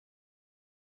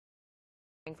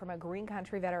from a Green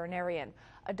Country veterinarian.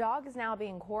 A dog is now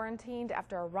being quarantined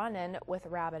after a run-in with a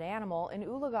rabid animal in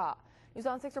Oologah. News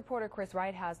on 6 reporter Chris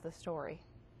Wright has the story.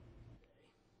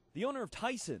 The owner of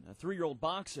Tyson, a 3-year-old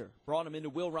boxer, brought him into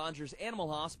Will Rogers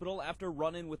Animal Hospital after a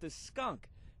run-in with a skunk.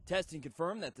 Testing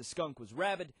confirmed that the skunk was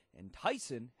rabid and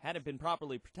Tyson hadn't been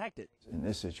properly protected. In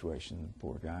this situation, the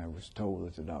poor guy was told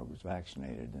that the dog was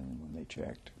vaccinated, and when they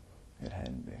checked, it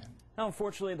hadn't been. Now,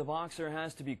 unfortunately, the boxer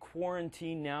has to be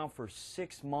quarantined now for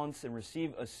 6 months and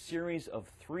receive a series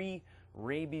of 3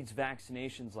 rabies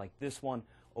vaccinations like this one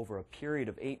over a period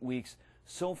of 8 weeks.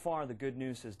 So far, the good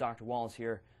news, says Dr. Wallace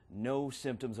here, no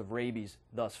symptoms of rabies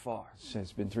thus far.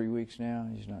 It's been 3 weeks now.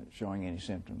 He's not showing any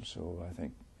symptoms, so I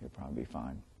think he'll probably be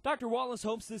fine. Dr. Wallace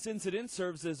hopes this incident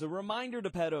serves as a reminder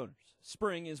to pet owners.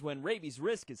 Spring is when rabies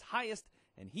risk is highest,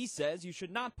 and he says you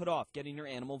should not put off getting your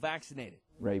animal vaccinated.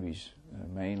 Rabies,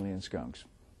 mainly in skunks,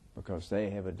 because they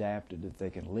have adapted that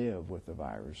they can live with the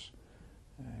virus,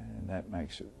 and that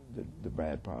makes it the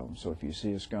bad problem. So if you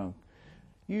see a skunk,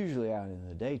 usually out in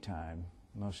the daytime,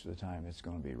 most of the time it's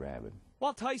going to be rabid.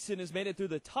 While Tyson has made it through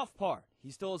the tough part,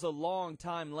 he still has a long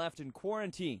time left in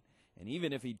quarantine. And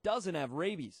even if he doesn't have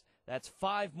rabies, that's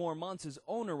 5 more months his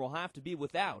owner will have to be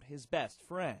without his best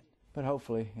friend. But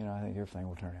hopefully, I think everything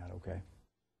will turn out okay.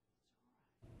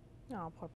 Oh, poor